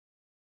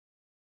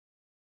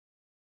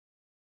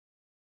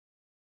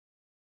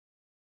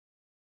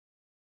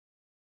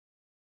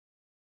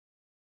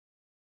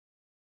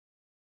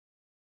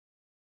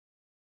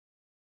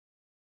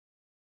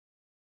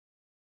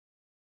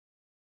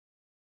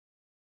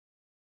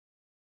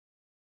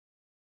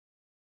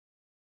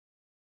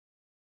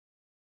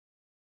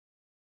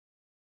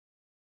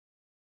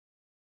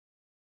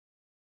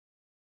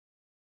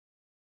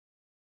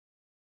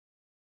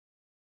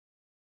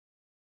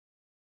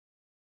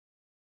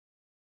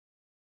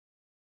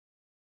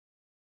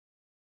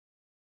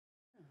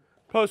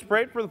Post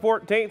parade for the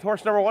 14th,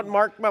 horse number 1,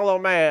 Mark Mellow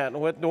Man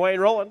with Dwayne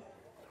Rowland.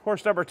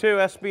 Horse number 2,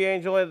 SB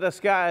Angel in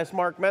Disguise,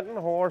 Mark Minton.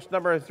 Horse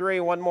number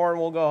 3, One More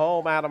and We'll Go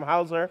Home, Adam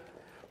Hauser.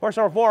 Horse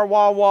number 4,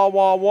 Wah Wah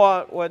Wah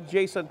Wah with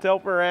Jason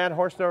Tilper. And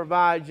horse number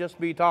 5, Just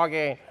Be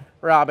Talking,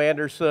 Rob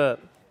Anderson.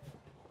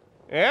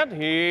 And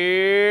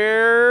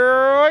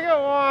here we go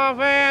off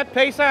at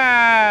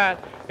Payson.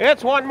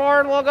 It's One More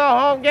and We'll Go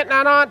Home, getting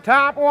out on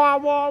top. Wah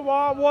Wah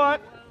Wah Wah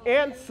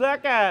in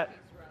second.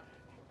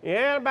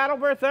 In battle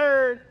for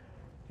third,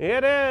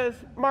 it is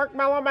Mark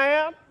Mellow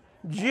Man,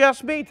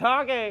 Just Be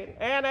Talking,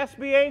 and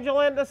SB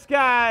Angel in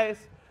Disguise.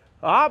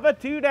 Off a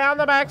 2 down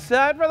the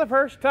backside for the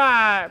first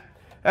time.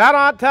 Out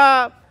on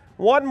top,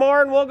 One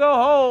More and We'll Go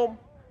Home.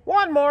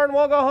 One More and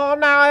We'll Go Home.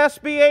 Now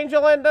SB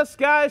Angel in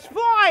Disguise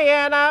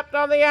flying up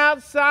on the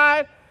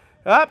outside.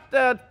 Up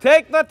to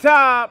take the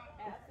top.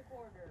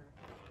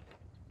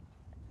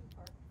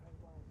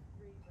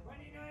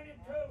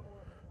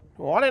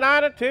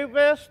 29 and 2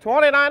 fists,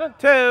 29 and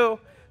 2.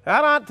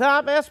 Out on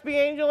top, SB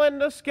Angel in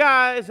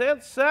Disguise.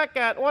 In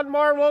second, One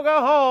More and We'll Go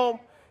Home.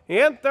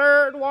 In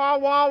third, Wah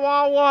Wah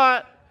Wah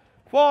What.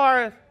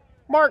 Fourth,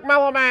 Mark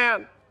Mellow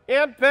Man.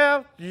 In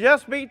fifth,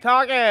 Just Be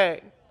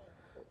Talking.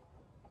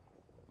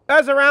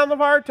 As around the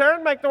far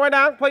turn, make their way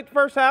down, complete the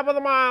first half of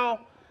the mile.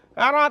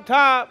 Out on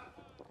top,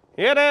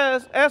 it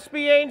is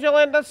SB Angel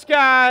in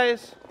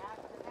Disguise.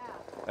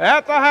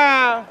 At the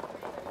half.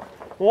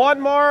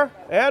 One More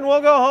and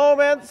We'll Go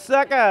Home in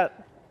second.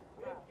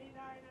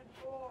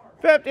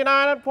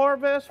 59 and 4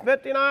 fists,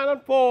 59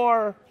 and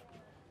 4.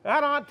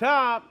 Out on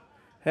top,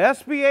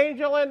 SB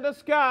Angel in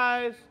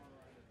Disguise.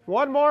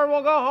 One More and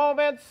We'll Go Home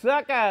in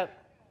second.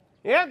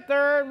 In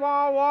third,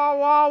 Wah Wah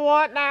Wah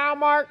What now?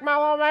 Mark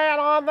Mellow Man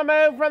on the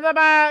move from the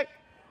back.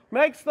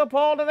 Makes the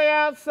pull to the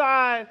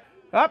outside.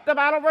 Up to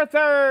battle for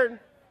third.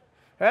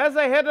 As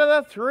they head to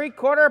the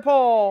 3/4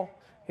 pole,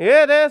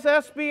 it is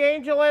SB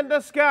Angel in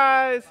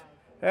Disguise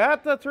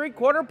at the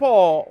 3/4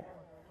 pole.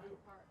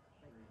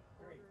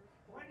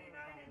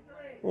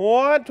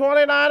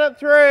 129 and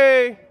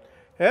 3.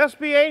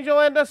 SB Angel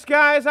in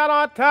Disguise out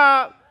on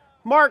top.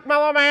 Mark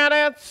Mellow Man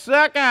in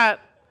second.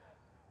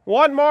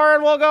 One More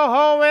and We'll Go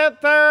Home in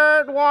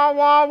third. Wah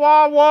Wah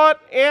Wah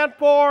What in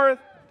fourth.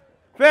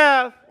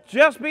 Fifth,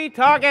 Just Be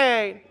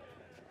Talking.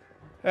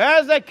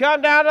 As they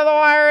come down to the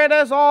wire, it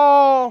is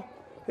all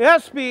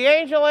SB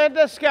Angel in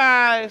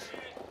Disguise.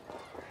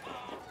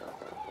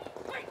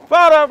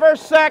 Photo for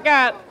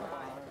second.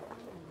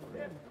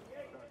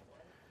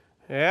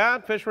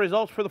 And official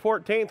results for the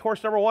 14th.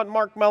 Horse number 1,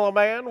 Mark Mellow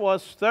Man,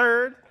 was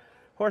third.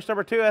 Horse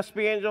number 2,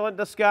 SB Angel in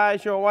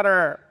Disguise, your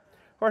winner.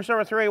 Horse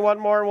number 3, One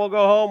More and We'll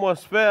Go Home,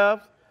 was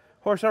fifth.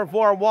 Horse number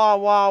 4, Wah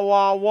Wah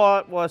Wah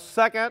What, was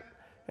second.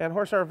 And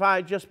horse number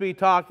 5, Just Be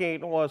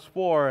Talking, was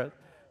fourth.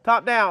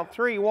 Top down,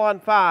 3,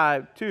 1,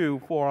 5,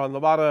 2, 4 on the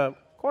bottom.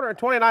 Quarter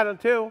 29 and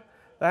 2.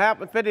 The half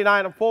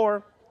 59 and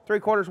 4.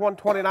 3/4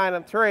 129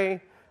 and 3.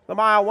 The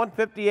mile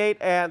 158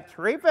 and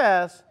 3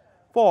 fifths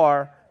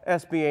for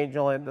SB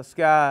Angel in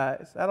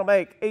Disguise. That'll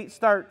make 8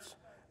 starts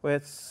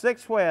with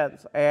 6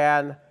 wins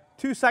and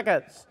 2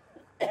 seconds.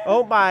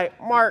 Owned by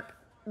Mark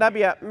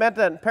W.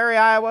 Minton, Perry,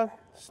 Iowa.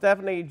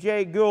 Stephanie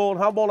J. Gould,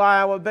 Humboldt,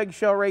 Iowa. Big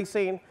Show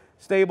Racing,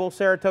 Stable,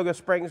 Saratoga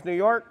Springs, New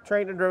York.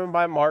 Trained and driven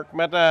by Mark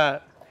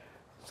Minton.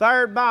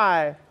 Sired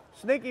by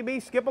Sneaky Bee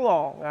Skip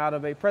Along out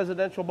of a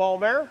Presidential Ball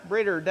Mare.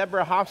 Breeder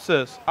Deborah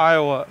Hofsis,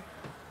 Iowa.